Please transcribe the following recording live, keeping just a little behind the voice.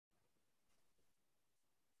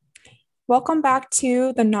Welcome back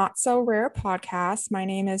to the Not So Rare podcast. My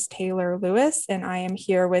name is Taylor Lewis, and I am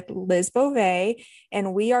here with Liz Beauvais,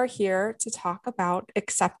 and we are here to talk about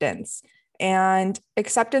acceptance. And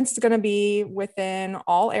acceptance is going to be within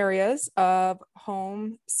all areas of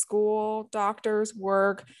home, school, doctors,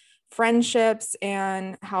 work, friendships,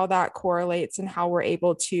 and how that correlates and how we're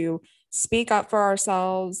able to speak up for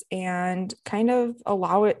ourselves and kind of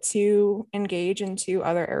allow it to engage into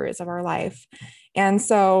other areas of our life. And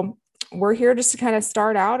so, we're here just to kind of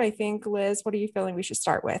start out. I think, Liz, what are you feeling we should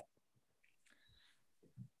start with?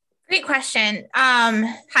 Great question.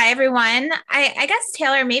 Hi everyone. I guess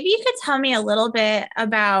Taylor, maybe you could tell me a little bit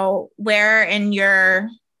about where in your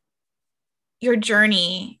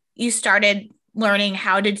journey you started learning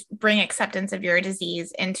how to bring acceptance of your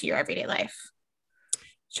disease into your everyday life.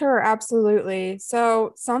 Sure, absolutely.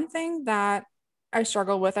 So, something that I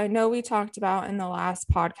struggle with, I know we talked about in the last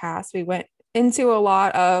podcast, we went into a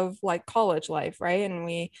lot of like college life, right? And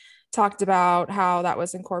we talked about how that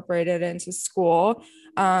was incorporated into school.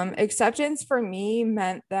 Acceptance for me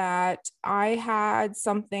meant that I had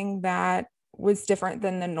something that was different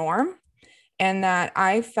than the norm. And that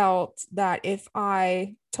I felt that if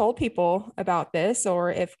I told people about this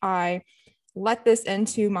or if I let this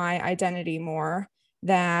into my identity more,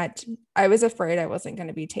 that I was afraid I wasn't going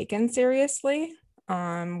to be taken seriously,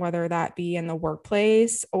 whether that be in the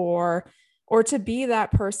workplace or to be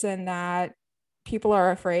that person that people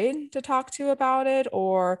are afraid to talk to about it,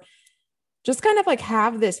 or just kind of like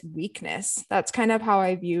have this weakness. That's kind of how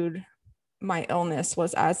I viewed my illness,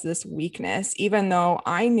 was as this weakness, even though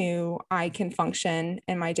I knew I can function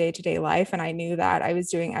in my day-to-day life and I knew that I was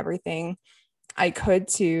doing everything I could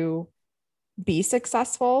to be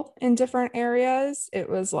successful in different areas. It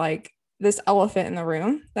was like this elephant in the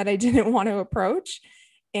room that I didn't want to approach.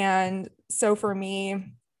 And so for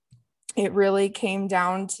me, it really came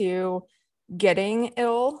down to getting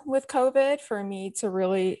ill with COVID for me to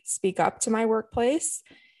really speak up to my workplace.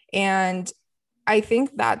 And I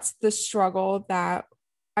think that's the struggle that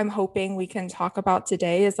I'm hoping we can talk about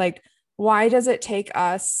today is like, why does it take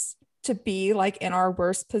us to be like in our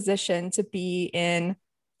worst position to be in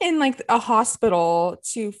like a hospital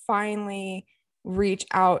to finally reach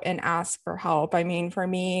out and ask for help? I mean, for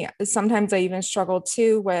me, sometimes I even struggle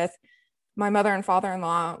too with my mother and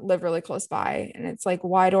father-in-law live really close by. And it's like,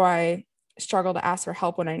 why do I struggle to ask for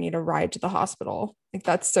help when I need a ride to the hospital? Like,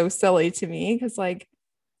 that's so silly to me. Cause like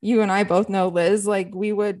you and I both know, Liz, like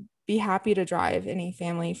we would be happy to drive any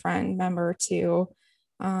family friend member to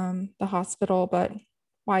the hospital, but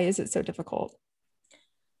why is it so difficult?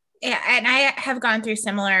 Yeah, and I have gone through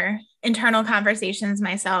similar internal conversations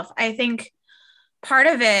myself. I think part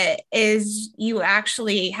of it is you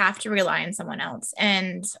actually have to rely on someone else.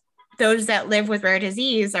 And those that live with rare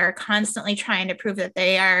disease are constantly trying to prove that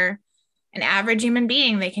they are an average human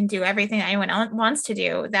being. They can do everything that anyone else wants to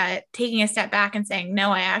do. That taking a step back and saying, no,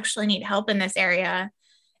 I actually need help in this area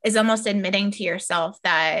is almost admitting to yourself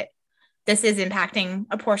that this is impacting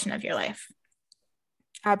a portion of your life.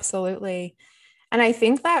 Absolutely. And I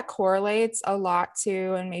think that correlates a lot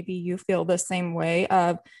to, and maybe you feel the same way,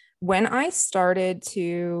 of when I started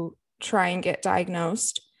to try and get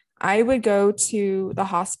diagnosed, I would go to the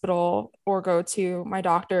hospital or go to my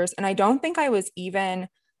doctors. And I don't think I was even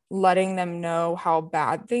letting them know how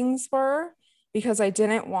bad things were because I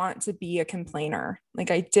didn't want to be a complainer.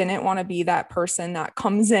 Like, I didn't want to be that person that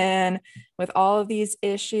comes in with all of these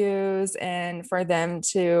issues and for them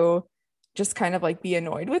to just kind of like be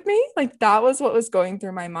annoyed with me. Like, that was what was going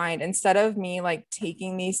through my mind instead of me like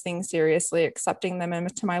taking these things seriously, accepting them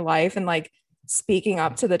into my life and like speaking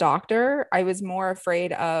up to the doctor. I was more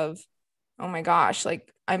afraid of, oh my gosh, like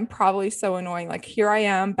I'm probably so annoying. Like, here I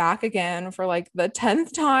am back again for like the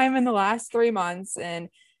 10th time in the last 3 months and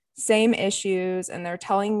same issues. And they're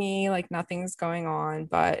telling me like nothing's going on,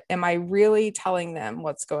 but am I really telling them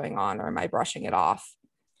what's going on or am I brushing it off?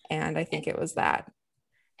 And I think it was that.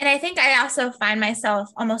 And I think I also find myself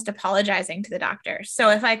almost apologizing to the doctor.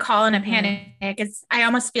 So if I call in a Mhm. panic, I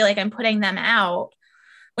almost feel like I'm putting them out.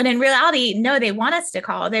 When in reality, no, they want us to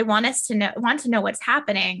call. They want to know what's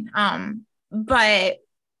happening. But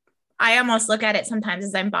I almost look at it sometimes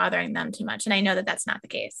as I'm bothering them too much, and I know that that's not the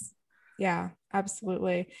case. Yeah,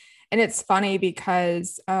 absolutely. And it's funny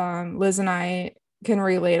because Liz and I can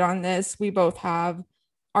relate on this. We both have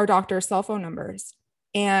our doctor's cell phone numbers.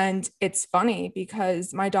 And it's funny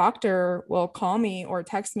because my doctor will call me or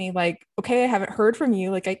text me, like, okay, I haven't heard from you.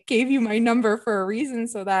 Like, I gave you my number for a reason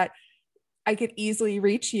so that I could easily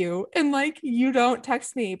reach you. And like, you don't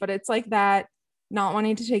text me, but it's like that not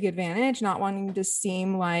wanting to take advantage, not wanting to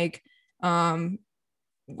seem like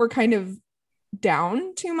we're kind of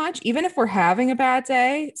down too much. Even if we're having a bad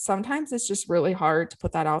day, sometimes it's just really hard to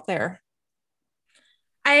put that out there.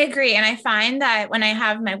 I agree. And I find that when I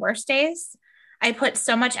have my worst days, I put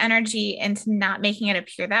so much energy into not making it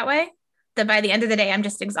appear that way that by the end of the day, I'm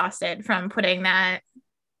just exhausted from putting that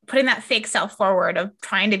fake self forward of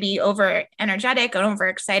trying to be over energetic and over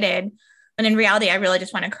excited. When in reality, I really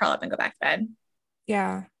just want to curl up and go back to bed.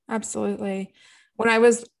 Yeah, absolutely. When I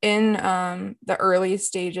was in the early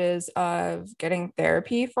stages of getting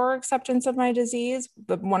therapy for acceptance of my disease,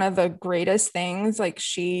 one of the greatest things like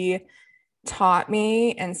she taught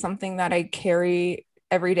me and something that I carry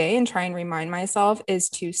every day and try and remind myself is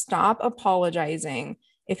to stop apologizing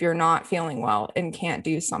if you're not feeling well and can't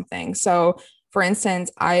do something. So, for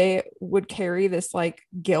instance, I would carry this like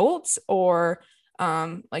guilt or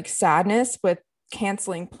like sadness with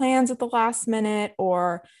canceling plans at the last minute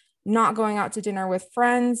or not going out to dinner with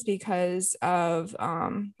friends because of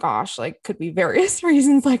gosh, like could be various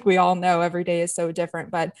reasons. Like we all know every day is so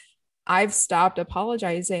different, but I've stopped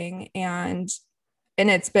apologizing and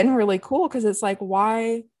it's been really cool because it's like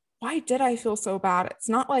why did I feel so bad? It's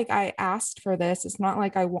not like I asked for this. It's not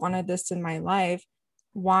like I wanted this in my life.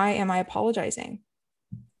 Why am I apologizing?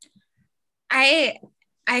 I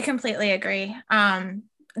I completely agree.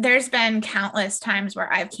 There's been countless times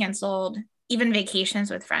where I've canceled even vacations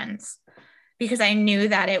with friends because I knew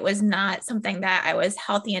that it was not something that I was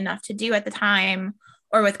healthy enough to do at the time.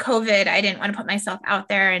 Or with COVID, I didn't want to put myself out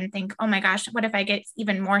there and think, oh my gosh, what if I get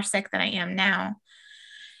even more sick than I am now?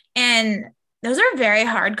 And those are very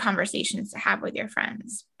hard conversations to have with your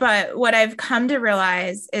friends. But what I've come to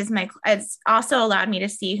realize is it's also allowed me to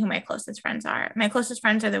see who my closest friends are. My closest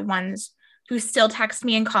friends are the ones who still text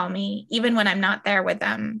me and call me, even when I'm not there with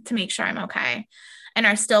them to make sure I'm okay, and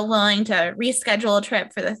are still willing to reschedule a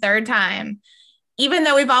trip for the third time, even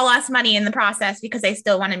though we've all lost money in the process because they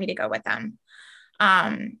still wanted me to go with them.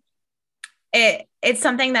 Um, it's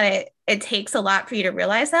something that it takes a lot for you to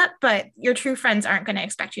realize that, but your true friends aren't going to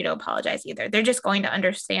expect you to apologize either. They're just going to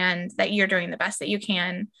understand that you're doing the best that you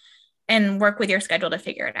can and work with your schedule to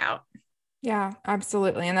figure it out. Yeah,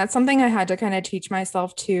 absolutely. And that's something I had to kind of teach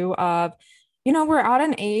myself too of, we're at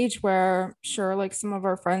an age where sure, like some of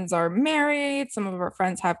our friends are married, some of our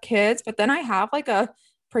friends have kids, but then I have like a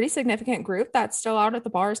pretty significant group that's still out at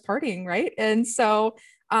the bars partying, right? And so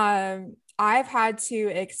I've had to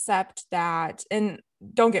accept that. And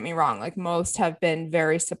don't get me wrong, like most have been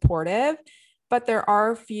very supportive, but there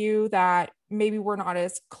are a few that maybe we're not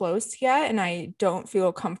as close yet. And I don't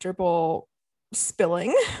feel comfortable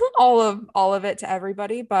spilling all of it to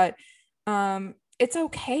everybody, but it's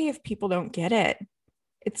okay if people don't get it.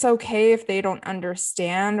 It's okay if they don't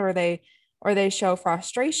understand or they show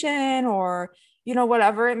frustration or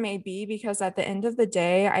whatever it may be, because at the end of the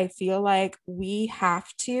day I feel like we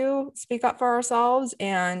have to speak up for ourselves,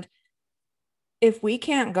 and if we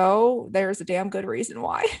can't go, there's a damn good reason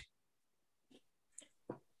why.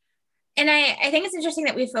 And I think it's interesting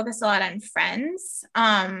that we focus a lot on friends.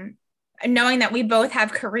 Knowing that we both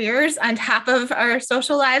have careers on top of our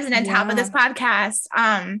social lives and on top of this Yeah.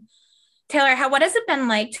 podcast. Taylor, what has it been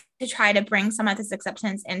like to try to bring some of this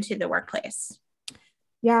acceptance into the workplace?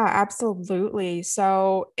 Yeah, absolutely.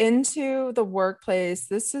 So, into the workplace,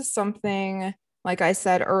 this is something, like I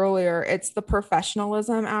said earlier, it's the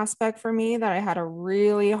professionalism aspect for me that I had a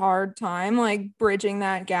really hard time like bridging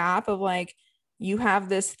that gap of like, you have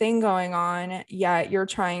this thing going on, yet you're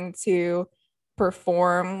trying to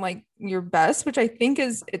perform like your best, which I think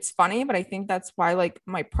it's funny, but I think that's why like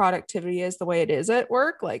my productivity is the way it is at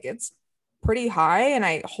work. Like, it's pretty high, and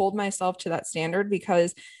I hold myself to that standard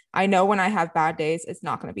because I know when I have bad days, it's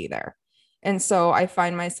not going to be there. And so I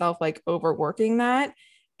find myself like overworking that.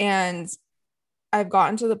 And I've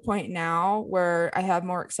gotten to the point now where I have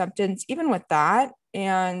more acceptance, even with that.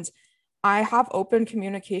 And I have open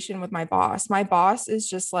communication with my boss. My boss is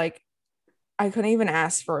just like, I couldn't even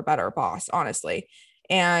ask for a better boss, honestly.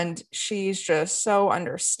 And she's just so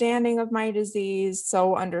understanding of my disease,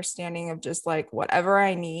 so understanding of just like whatever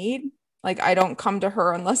I need. Like, I don't come to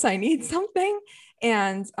her unless I need something.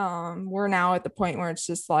 And we're now at the point where it's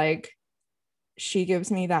just like she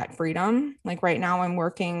gives me that freedom. Like right now, I'm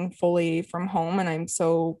working fully from home, and I'm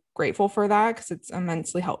so grateful for that because it's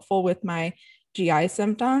immensely helpful with my GI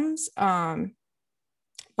symptoms. But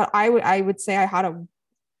I would say I had a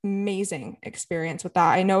amazing experience with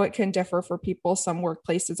that. I know it can differ for people. Some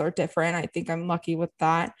workplaces are different. I think I'm lucky with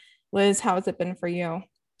that. Liz, how has it been for you?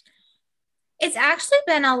 It's actually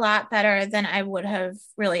been a lot better than I would have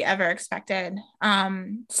really ever expected.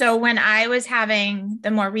 So when I was having the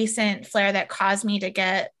more recent flare that caused me to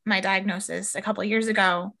get my diagnosis a couple of years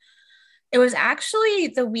ago, It was actually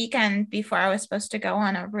the weekend before I was supposed to go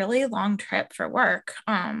on a really long trip for work.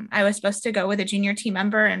 I was supposed to go with a junior team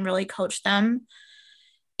member and really coach them.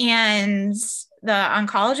 And the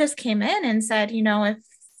oncologist came in and said,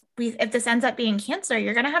 if this ends up being cancer,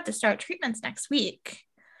 you're going to have to start treatments next week.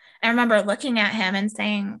 I remember looking at him and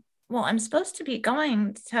saying, well, I'm supposed to be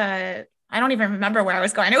going to, I don't even remember where I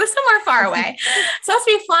was going. It was somewhere far away. Supposed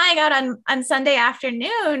to be flying out on Sunday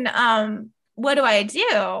afternoon. What do I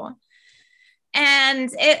do? And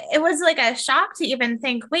it was like a shock to even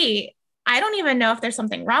think, wait, I don't even know if there's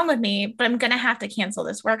something wrong with me, but I'm going to have to cancel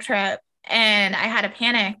this work trip. And I had a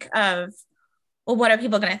panic of, well, what are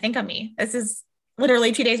people going to think of me? This is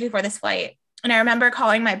literally 2 days before this flight. And I remember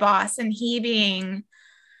calling my boss, and he being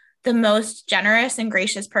the most generous and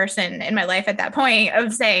gracious person in my life at that point,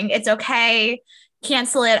 of saying, it's okay,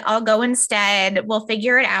 cancel it. I'll go instead. We'll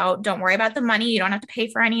figure it out. Don't worry about the money. You don't have to pay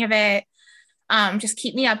for any of it. Just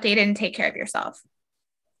keep me updated and take care of yourself.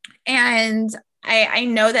 And I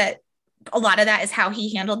know that a lot of that is how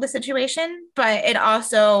he handled the situation, but it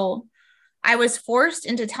also, I was forced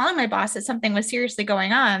into telling my boss that something was seriously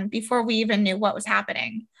going on before we even knew what was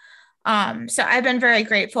happening. So I've been very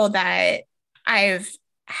grateful that I've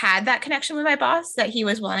had that connection with my boss, that he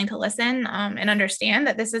was willing to listen, and understand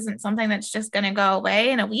that this isn't something that's just going to go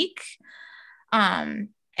away in a week.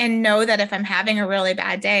 And know that if I'm having a really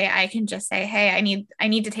bad day, I can just say, hey, I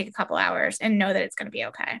need to take a couple hours, and know that it's going to be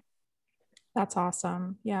okay. That's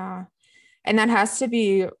awesome. Yeah. And that has to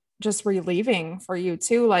be just relieving for you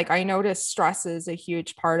too. Like, I notice stress is a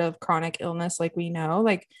huge part of chronic illness. Like, we know,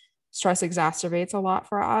 like, stress exacerbates a lot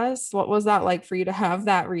for us. What was that like for you to have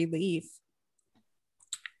that relief?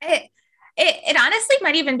 It honestly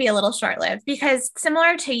might even be a little short-lived, because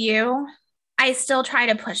similar to you, I still try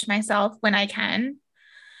to push myself when I can.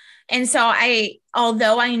 And so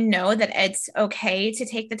although I know that it's okay to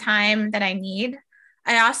take the time that I need,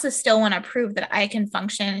 I also still want to prove that I can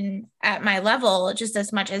function at my level just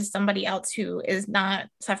as much as somebody else who is not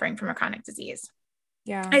suffering from a chronic disease.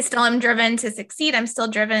 Yeah. I still am driven to succeed. I'm still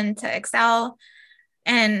driven to excel.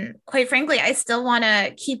 And quite frankly, I still want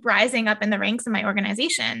to keep rising up in the ranks of my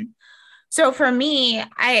organization. So for me,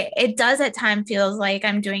 it does at times feels like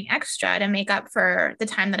I'm doing extra to make up for the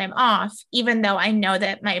time that I'm off, even though I know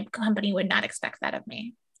that my company would not expect that of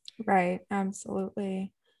me. Right.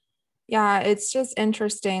 Absolutely. Yeah. It's just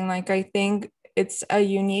interesting. Like, I think it's a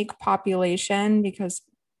unique population because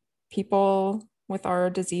people with our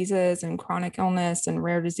diseases and chronic illness and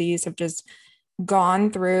rare disease have just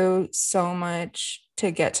gone through so much to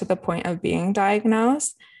get to the point of being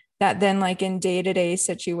diagnosed, that then, like, in day-to-day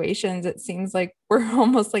situations, it seems like we're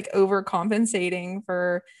almost like overcompensating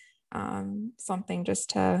for something just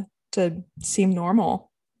to seem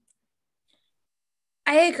normal.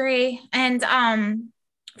 I agree. And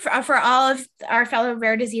for all of our fellow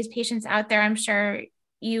rare disease patients out there, I'm sure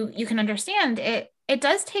you can understand it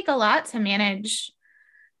does take a lot to manage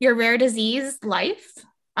your rare disease life,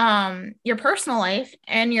 your personal life,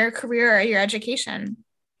 and your career or your education.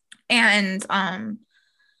 And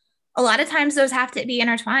a lot of times those have to be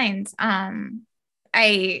intertwined.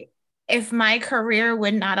 If my career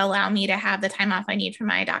would not allow me to have the time off I need for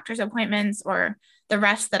my doctor's appointments or the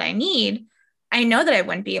rest that I need, I know that I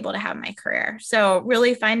wouldn't be able to have my career. So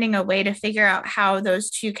really finding a way to figure out how those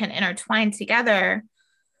two can intertwine together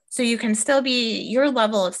so you can still be your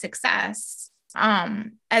level of success,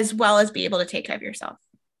 as well as be able to take care of yourself,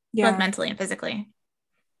 both mentally and physically.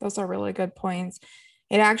 Those are really good points.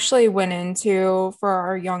 It actually went into, for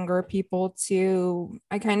our younger people too,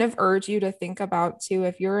 I kind of urge you to think about too,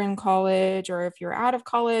 if you're in college or if you're out of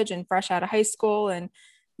college and fresh out of high school and,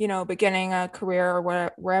 beginning a career or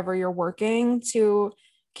wherever you're working, to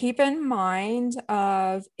keep in mind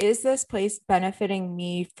of, is this place benefiting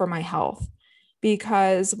me for my health?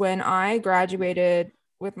 Because when I graduated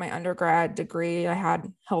with my undergrad degree, I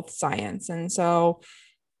had health science. And so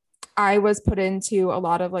I was put into a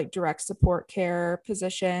lot of like direct support care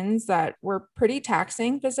positions that were pretty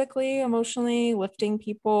taxing physically, emotionally, lifting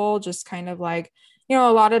people, just kind of like, a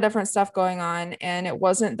lot of different stuff going on. And it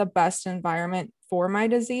wasn't the best environment for my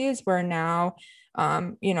disease, where now,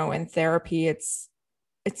 in therapy, it's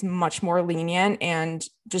much more lenient, and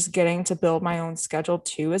just getting to build my own schedule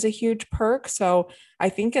too is a huge perk. So I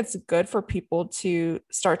think it's good for people to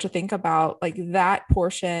start to think about like that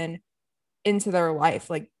portion into their life,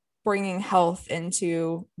 like bringing health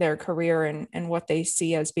into their career and what they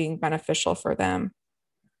see as being beneficial for them.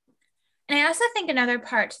 And I also think another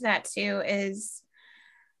part to that too is,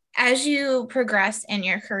 as you progress in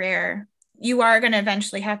your career, you are going to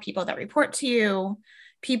eventually have people that report to you,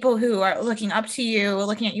 people who are looking up to you,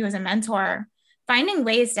 looking at you as a mentor, finding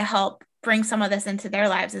ways to help bring some of this into their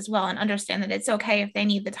lives as well and understand that it's okay if they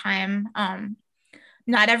need the time.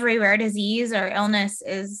 Not every rare disease or illness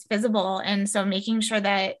is visible. And so making sure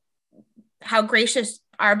that how gracious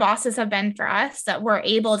our bosses have been for us, that we're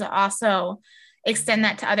able to also extend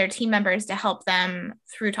that to other team members to help them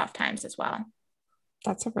through tough times as well.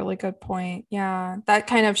 That's a really good point. Yeah. That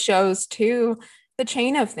kind of shows too the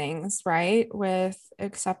chain of things, right? With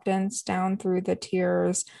acceptance down through the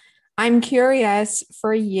tiers. I'm curious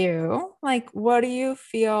for you, like, what do you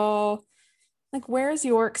feel like? Where's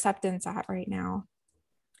your acceptance at right now?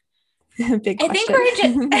 Big question. I think we're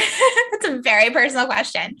just, that's a very personal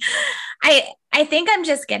question. I think I'm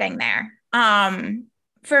just getting there.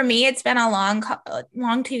 For me, it's been a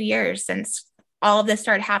long 2 years since all of this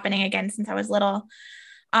started happening again, since I was little.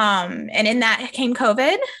 And in that came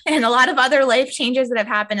COVID and a lot of other life changes that have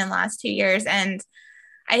happened in the last 2 years. And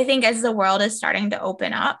I think as the world is starting to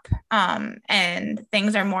open up, and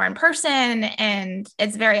things are more in person, and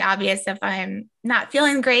it's very obvious if I'm not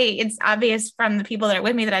feeling great, it's obvious from the people that are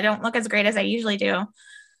with me that I don't look as great as I usually do,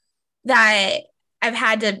 that I've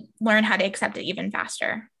had to learn how to accept it even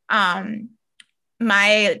faster.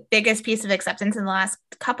 My biggest piece of acceptance in the last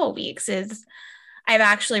couple of weeks is I've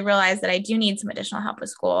actually realized that I do need some additional help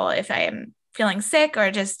with school if I am feeling sick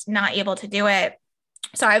or just not able to do it.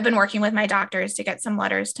 So I've been working with my doctors to get some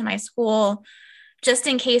letters to my school, just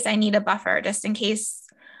in case I need a buffer, just in case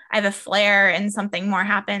I have a flare and something more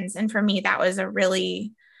happens. And for me, that was a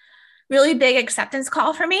really, really big acceptance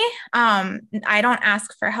call for me. I don't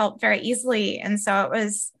ask for help very easily. And so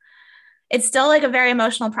it's still like a very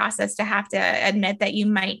emotional process to have to admit that you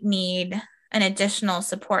might need an additional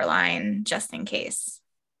support line just in case.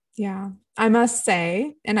 Yeah, I must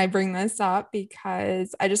say, and I bring this up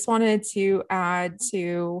because I just wanted to add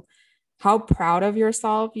to how proud of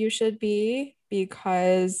yourself you should be,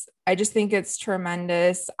 because I just think it's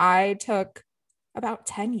tremendous. I took about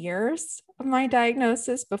 10 years of my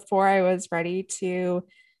diagnosis before I was ready to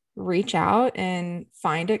reach out and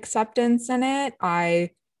find acceptance in it.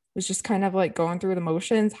 I was just kind of like going through the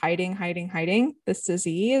motions, hiding this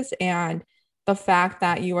disease. And the fact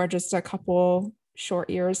that you are just a couple short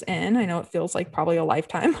years in, I know it feels like probably a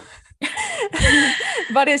lifetime,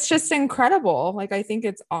 but it's just incredible. Like, I think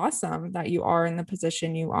it's awesome that you are in the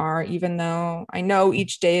position you are, even though I know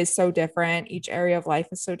each day is so different, each area of life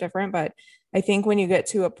is so different. But I think when you get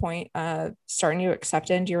to a point of starting to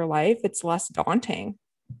accept it into your life, it's less daunting.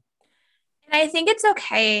 And I think it's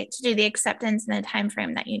okay to do the acceptance in the time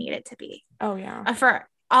frame that you need it to be. Oh, yeah. For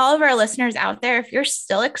all of our listeners out there, if you're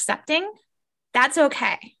still accepting, that's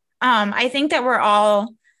okay. I think that we're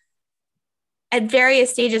all at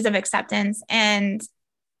various stages of acceptance. And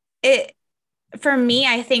for me,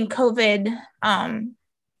 I think COVID, I'm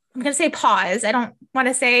going to say pause. I don't want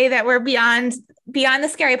to say that we're beyond the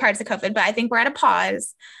scary parts of COVID, but I think we're at a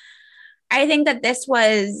pause. I think that this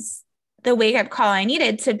was the wake-up call I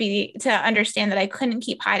needed to understand that I couldn't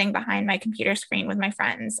keep hiding behind my computer screen with my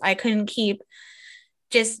friends. I couldn't keep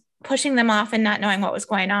just pushing them off and not knowing what was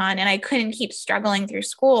going on. And I couldn't keep struggling through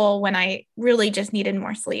school when I really just needed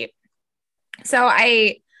more sleep. So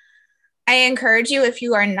I encourage you, if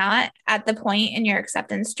you are not at the point in your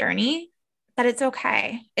acceptance journey, that it's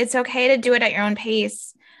okay. It's okay to do it at your own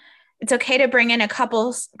pace. It's okay to bring in a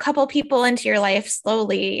couple people into your life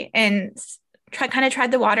slowly and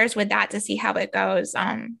tread the waters with that to see how it goes.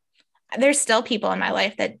 There's still people in my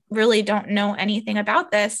life that really don't know anything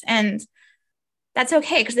about this, and that's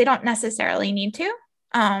okay because they don't necessarily need to.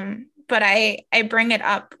 But I bring it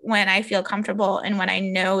up when I feel comfortable and when I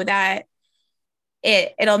know that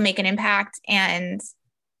it'll make an impact and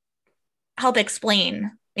help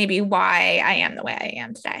explain maybe why I am the way I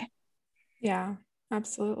am today. Yeah,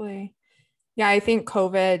 absolutely. Yeah, I think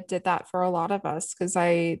COVID did that for a lot of us, because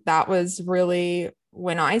that was really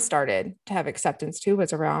when I started to have acceptance too,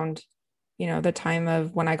 was around, the time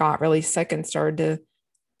of when I got really sick and started to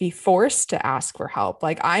be forced to ask for help.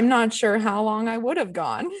 Like, I'm not sure how long I would have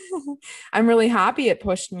gone. I'm really happy it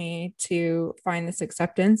pushed me to find this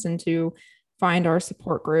acceptance and to find our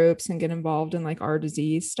support groups and get involved in like our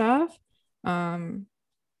disease stuff.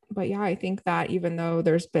 But yeah, I think that even though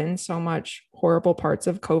there's been so much horrible parts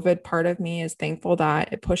of COVID, part of me is thankful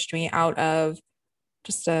that it pushed me out of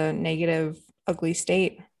just a negative, ugly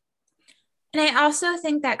state. And I also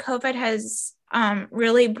think that COVID has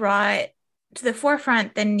really brought to the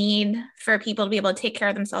forefront the need for people to be able to take care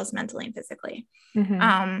of themselves mentally and physically.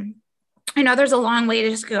 Mm-hmm. I know there's a long way to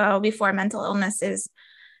just go before mental illness is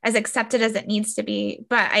as accepted as it needs to be.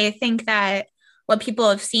 But I think that what people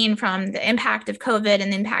have seen from the impact of COVID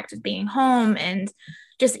and the impact of being home and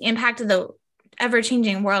just the impact of the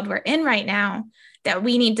ever-changing world we're in right now, that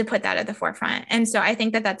we need to put that at the forefront. And so I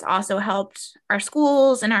think that that's also helped our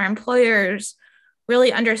schools and our employers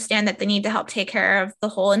really understand that they need to help take care of the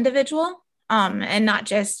whole individual, and not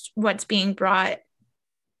just what's being brought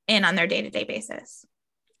in on their day-to-day basis.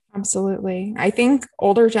 Absolutely. I think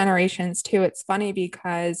older generations too, it's funny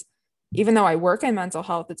because even though I work in mental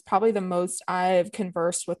health, it's probably the most I've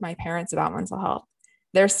conversed with my parents about mental health.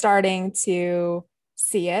 They're starting to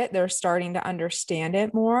see it, they're starting to understand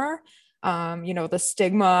it more. The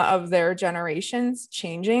stigma of their generations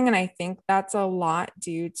changing. And I think that's a lot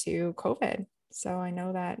due to COVID. So I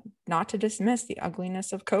know that, not to dismiss the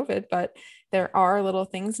ugliness of COVID, but there are little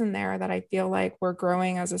things in there that I feel like we're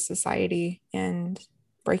growing as a society and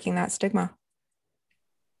breaking that stigma.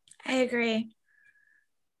 I agree.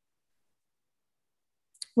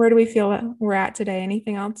 Where do we feel that we're at today?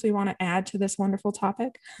 Anything else we want to add to this wonderful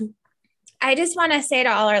topic? I just want to say to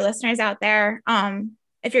all our listeners out there,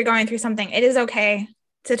 if you're going through something, it is okay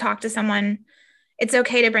to talk to someone. It's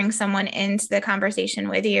okay to bring someone into the conversation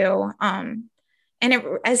with you.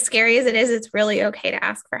 As scary as it is, it's really okay to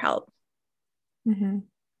ask for help. Mm-hmm.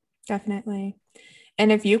 Definitely.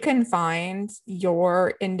 And if you can find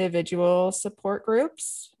your individual support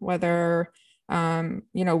groups, whether,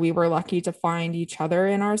 we were lucky to find each other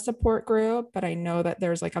in our support group, but I know that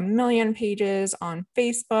there's like a million pages on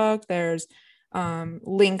Facebook. There's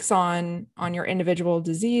links on your individual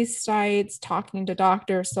disease sites, talking to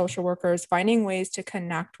doctors, social workers, finding ways to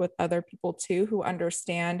connect with other people too who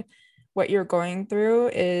understand what you're going through.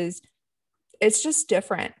 It's just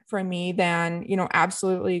different for me than,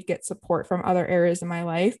 absolutely get support from other areas of my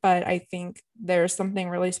life. But I think there's something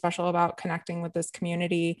really special about connecting with this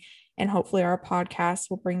community, and hopefully our podcast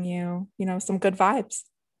will bring you, some good vibes.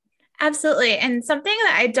 Absolutely. And something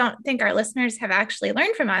that I don't think our listeners have actually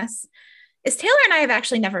learned from us is Taylor and I have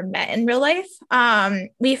actually never met in real life.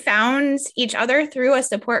 We found each other through a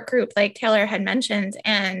support group, like Taylor had mentioned,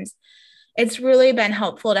 and it's really been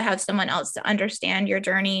helpful to have someone else to understand your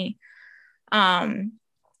journey,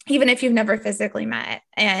 even if you've never physically met.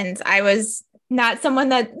 And I was not someone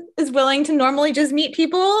that is willing to normally just meet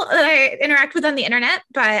people that I interact with on the internet.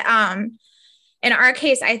 But in our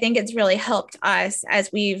case, I think it's really helped us as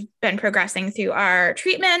we've been progressing through our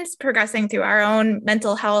treatments, progressing through our own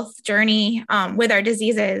mental health journey with our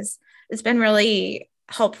diseases. It's been really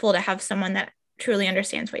helpful to have someone that truly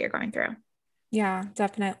understands what you're going through. Yeah,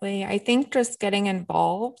 definitely. I think just getting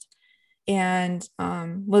involved, and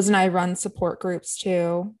Liz and I run support groups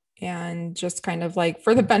too, and just kind of like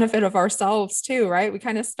for the benefit of ourselves too, right? We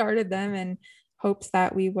kind of started them in hopes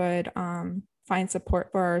that we would find support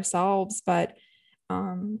for ourselves, but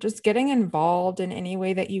just getting involved in any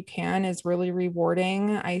way that you can is really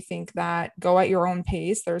rewarding. I think that go at your own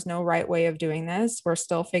pace. There's no right way of doing this. We're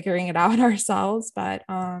still figuring it out ourselves, but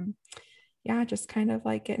yeah, just kind of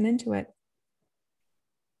like getting into it.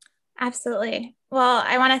 Absolutely. Well,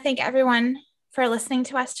 I want to thank everyone for listening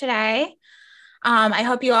to us today. I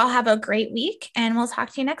hope you all have a great week, and we'll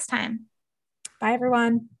talk to you next time. Bye,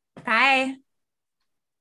 everyone. Bye.